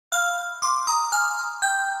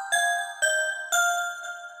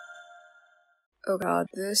Oh god,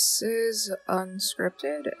 this is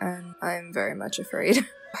unscripted, and I'm very much afraid.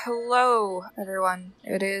 Hello, everyone.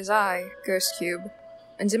 It is I, Ghost Cube.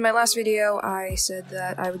 And in my last video, I said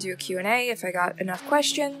that I would do a Q&A if I got enough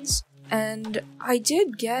questions, and I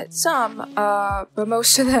did get some, but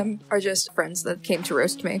most of them are just friends that came to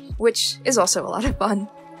roast me, which is also a lot of fun.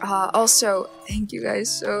 Also, thank you guys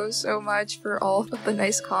so much for all of the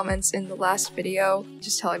nice comments in the last video,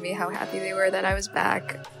 just telling me how happy they were that I was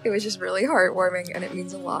back. It was just really heartwarming and it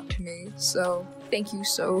means a lot to me, so thank you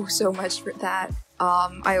so much for that.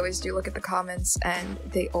 I always do look at the comments and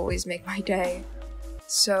they always make my day.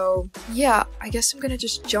 So yeah, I guess I'm gonna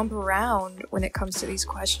just jump around when it comes to these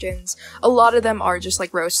questions. A lot of them are just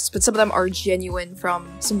like roasts, but some of them are genuine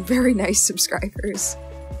from some very nice subscribers.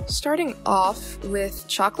 Starting off with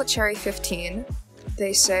Chocolate Cherry 15,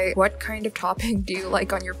 they say, what kind of topping do you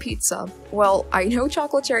like on your pizza? Well, I know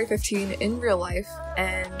Chocolate Cherry 15 in real life,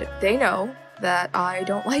 and they know that I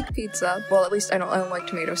don't like pizza. Well, at least I don't like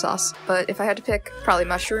tomato sauce. But if I had to pick, probably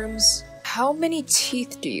mushrooms. How many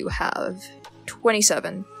teeth do you have?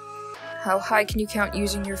 27. How high can you count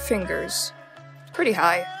using your fingers? Pretty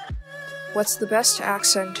high. What's the best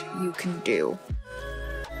accent you can do?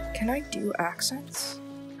 Can I do accents?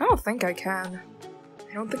 I don't think I can.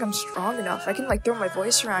 I don't think I'm strong enough. I can like throw my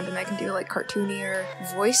voice around and I can do like cartoonier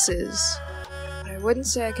voices, but I wouldn't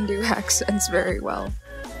say I can do accents very well.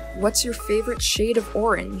 What's your favorite shade of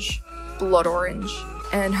orange? Blood orange.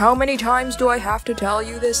 And how many times do I have to tell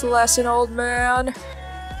you this lesson, old man?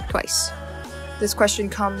 Twice. This question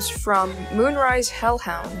comes from Moonrise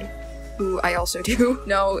Hellhound, who I also do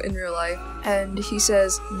know in real life, and he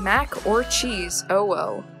says, Mac or cheese?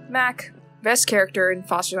 Oh. Mac. Best character in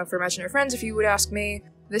Foster Home for Imaginary Friends, if you would ask me.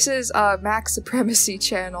 This is a Mac Supremacy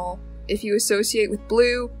channel. If you associate with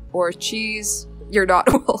blue or cheese, you're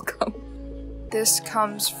not welcome. This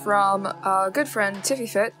comes from a good friend,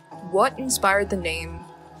 TiffyFit. What inspired the name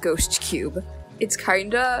Ghost Cube? It's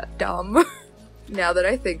kinda dumb, now that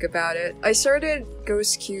I think about it. I started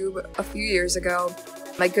Ghost Cube a few years ago.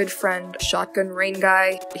 My good friend, Shotgun Rain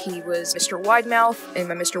Guy, he was Mr. Widemouth in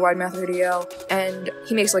my Mr. Widemouth video, and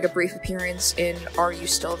he makes like a brief appearance in Are You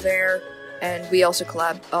Still There? And we also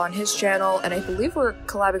collab on his channel, and I believe we're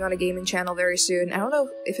collabing on a gaming channel very soon. I don't know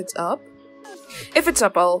if it's up. If it's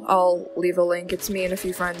up, I'll leave a link. It's me and a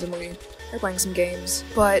few friends, and we are playing some games.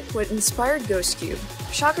 But what inspired Ghost Cube?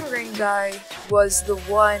 Shotgun Rain Guy was the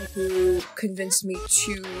one who convinced me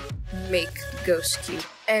to make Ghost Cube.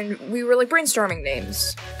 And we were like brainstorming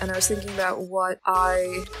names, and I was thinking about what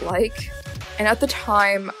I like. And at the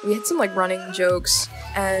time, we had some like running jokes,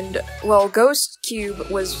 and well, Ghost Cube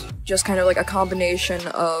was just kind of like a combination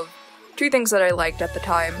of two things that I liked at the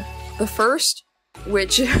time. The first,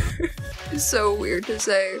 which is so weird to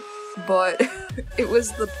say, but it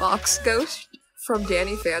was the box ghost from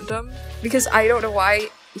Danny Phantom, because I don't know why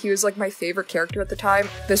he was like my favorite character at the time.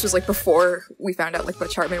 This was like before we found out like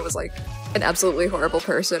Butch Hartman was like an absolutely horrible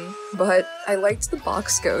person, but I liked the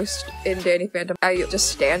box ghost in Danny Phantom. I just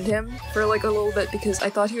stand him for like a little bit because I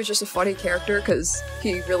thought he was just a funny character because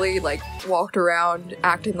he really like walked around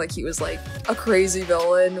acting like he was like a crazy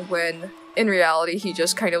villain when in reality he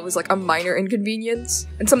just kind of was like a minor inconvenience,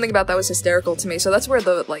 and something about that was hysterical to me. So that's where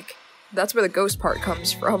the ghost part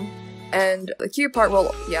comes from. And the cube part,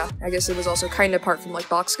 well, yeah, I guess it was also kind of part from like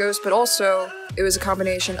Box Ghost, but also it was a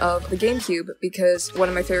combination of the GameCube, because one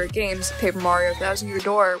of my favorite games, Paper Mario Thousand Year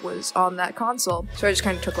Door, was on that console. So I just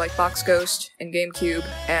kind of took like Box Ghost and GameCube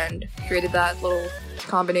and created that little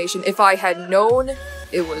combination. If I had known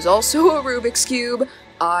it was also a Rubik's Cube,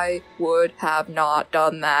 I would have not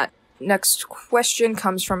done that. Next question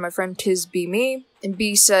comes from my friend TizBme, and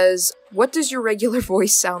B says, what does your regular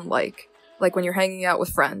voice sound like when you're hanging out with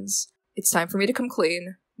friends? It's time for me to come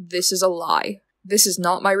clean. This is a lie. This is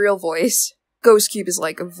not my real voice. Ghost Cube is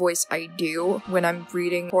like a voice I do when I'm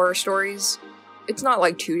reading horror stories. It's not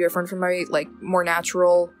like too different from my like more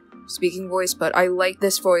natural speaking voice, but I like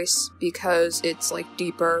this voice because it's like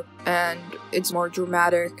deeper and it's more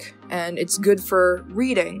dramatic and it's good for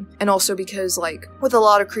reading. And also because like with a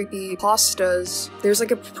lot of creepy pastas, there's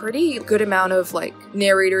like a pretty good amount of like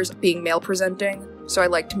narrators being male presenting. So I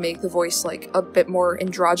like to make the voice like a bit more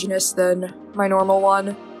androgynous than my normal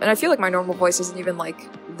one. And I feel like my normal voice isn't even like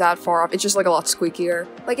that far off. It's just like a lot squeakier.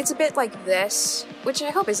 Like it's a bit like this, which I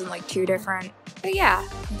hope isn't like too different. But yeah,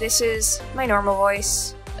 this is my normal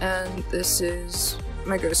voice, and this is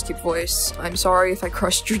my Ghost Cube voice. I'm sorry if I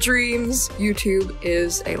crushed your dreams. YouTube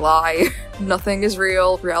is a lie. Nothing is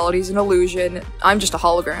real. Reality is an illusion. I'm just a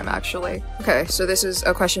hologram, actually. Okay, so this is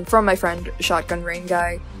a question from my friend Shotgun Rain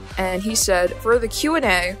Guy, and he said, for the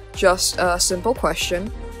Q&A, just a simple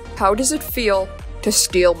question. How does it feel to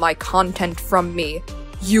steal my content from me,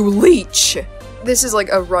 you leech? This is like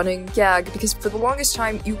a running gag because for the longest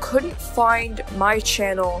time you couldn't find my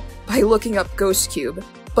channel by looking up GhostCube.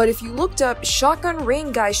 But if you looked up Shotgun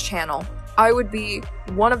Rain Guy's channel, I would be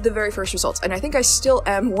one of the very first results, and I think I still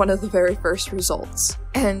am one of the very first results.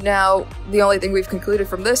 And now, the only thing we've concluded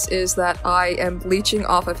from this is that I am leeching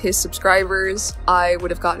off of his subscribers. I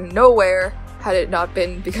would have gotten nowhere had it not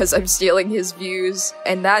been because I'm stealing his views,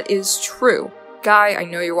 and that is true. Guy, I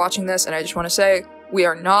know you're watching this, and I just want to say, we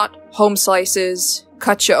are not home slices,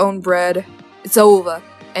 cut your own bread, it's over.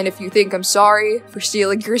 And if you think I'm sorry for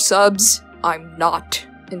stealing your subs, I'm not.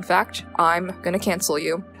 In fact, I'm gonna cancel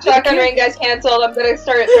you. Shotgun Rain Guy's cancelled, I'm gonna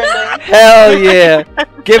start trending. Hell yeah!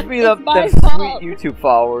 Give me the sweet YouTube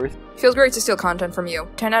followers. Feels great to steal content from you.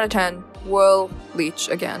 10 out of 10, will leech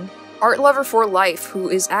again. Art Lover for Life, who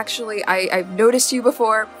is actually, I've noticed you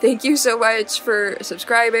before. Thank you so much for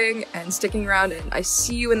subscribing and sticking around, and I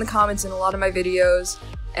see you in the comments in a lot of my videos,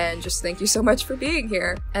 and just thank you so much for being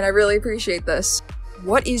here, and I really appreciate this.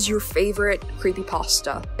 What is your favorite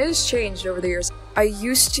creepypasta? It has changed over the years. I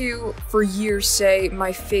used to, for years, say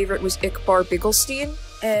my favorite was Ickbar Bigglestein,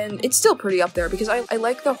 and it's still pretty up there because I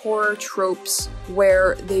like the horror tropes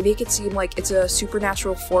where they make it seem like it's a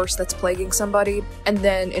supernatural force that's plaguing somebody, and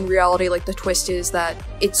then in reality, like, the twist is that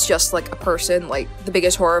it's just like a person. Like, the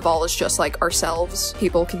biggest horror of all is just like ourselves.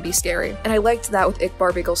 People can be scary. And I liked that with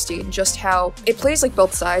Ickbar Bigglestein, just how it plays like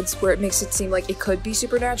both sides, where it makes it seem like it could be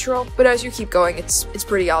supernatural, but as you keep going, it's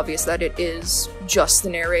pretty obvious that it is just the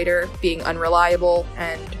narrator being unreliable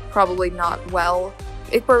and probably not well.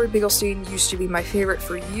 Ickbar Bigglestein used to be my favorite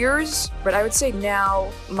for years, but I would say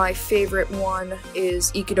now my favorite one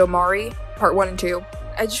is Ikidomari, part 1 and 2.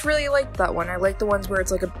 I just really liked that one. I like the ones where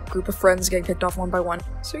it's like a group of friends getting picked off one by one.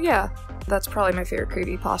 So yeah, that's probably my favorite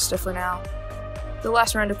creepypasta for now. The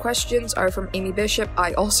last round of questions are from Amy Bishop.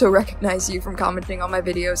 I also recognize you from commenting on my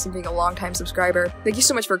videos and being a longtime subscriber. Thank you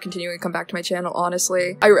so much for continuing to come back to my channel,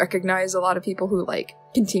 honestly. I recognize a lot of people who, like,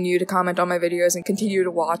 continue to comment on my videos and continue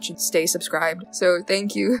to watch and stay subscribed. So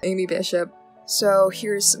thank you, Amy Bishop. So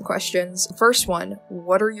here's some questions. First one,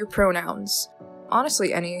 what are your pronouns?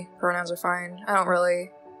 Honestly, any pronouns are fine. I don't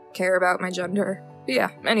really care about my gender. But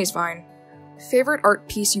yeah, any's fine. Favorite art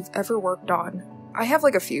piece you've ever worked on? I have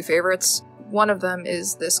like a few favorites. One of them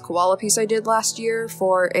is this koala piece I did last year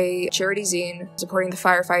for a charity zine supporting the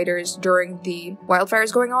firefighters during the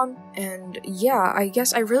wildfires going on. And yeah, I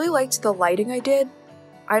guess I really liked the lighting I did.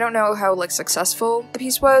 I don't know how, like, successful the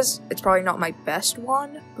piece was. It's probably not my best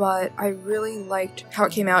one, but I really liked how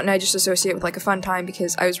it came out, and I just associate it with, like, a fun time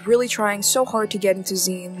because I was really trying so hard to get into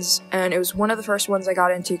zines, and it was one of the first ones I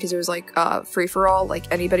got into because it was, like, free-for-all, like,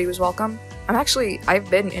 anybody was welcome. I've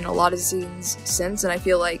been in a lot of zines since, and I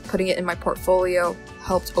feel like putting it in my portfolio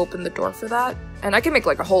helped open the door for that. And I can make,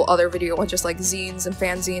 like, a whole other video on just, like, zines and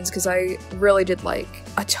fanzines, because I really did, like,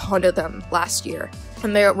 a ton of them last year.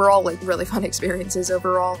 And they were all, like, really fun experiences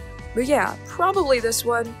overall. But yeah, probably this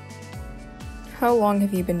one. How long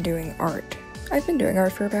have you been doing art? I've been doing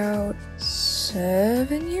art for about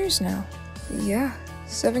 7 years now. Yeah,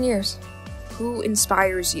 7 years. Who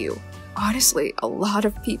inspires you? Honestly, a lot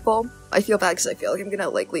of people. I feel bad because I feel like I'm gonna,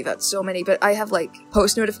 like, leave out so many, but I have, like,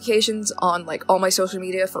 post notifications on, like, all my social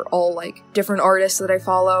media for all, like, different artists that I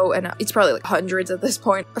follow, and it's probably, like, hundreds at this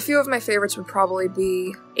point. A few of my favorites would probably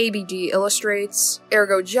be ABD Illustrates,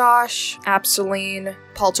 Ergo Josh, Absoline,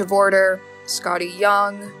 Paul Tavorder, Scotty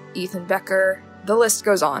Young, Ethan Becker. The list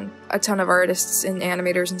goes on. A ton of artists and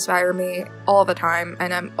animators inspire me all the time,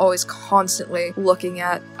 and I'm always constantly looking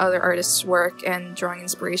at other artists' work and drawing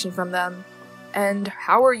inspiration from them. And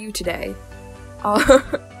how are you today?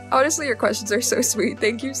 Honestly, your questions are so sweet.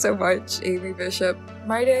 Thank you so much, Amy Bishop.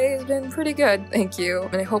 My day has been pretty good, thank you.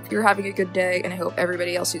 And I hope you're having a good day, and I hope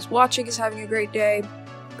everybody else who's watching is having a great day.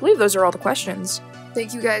 I believe those are all the questions.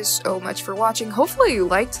 Thank you guys so much for watching. Hopefully you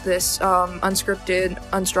liked this unscripted,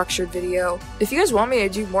 unstructured video. If you guys want me to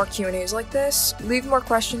do more Q&As like this, leave more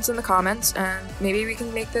questions in the comments, and maybe we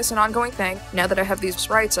can make this an ongoing thing. Now that I have these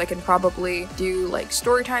sprites, I can probably do, like,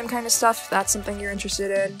 storytime kind of stuff if that's something you're interested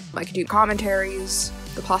in. I could do commentaries.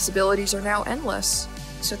 The possibilities are now endless.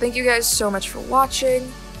 So thank you guys so much for watching.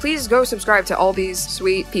 Please go subscribe to all these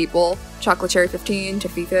sweet people. Chocolate Cherry 15,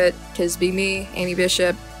 Tiffy Tisby Me, Amy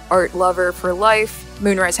Bishop, Art Lover for Life,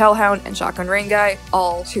 Moonrise Hellhound, and Shotgun Rain Guy,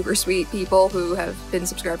 all super sweet people who have been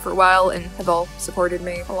subscribed for a while and have all supported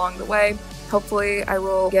me along the way. Hopefully I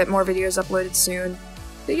will get more videos uploaded soon.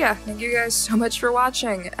 But yeah, thank you guys so much for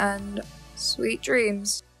watching, and sweet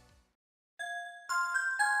dreams.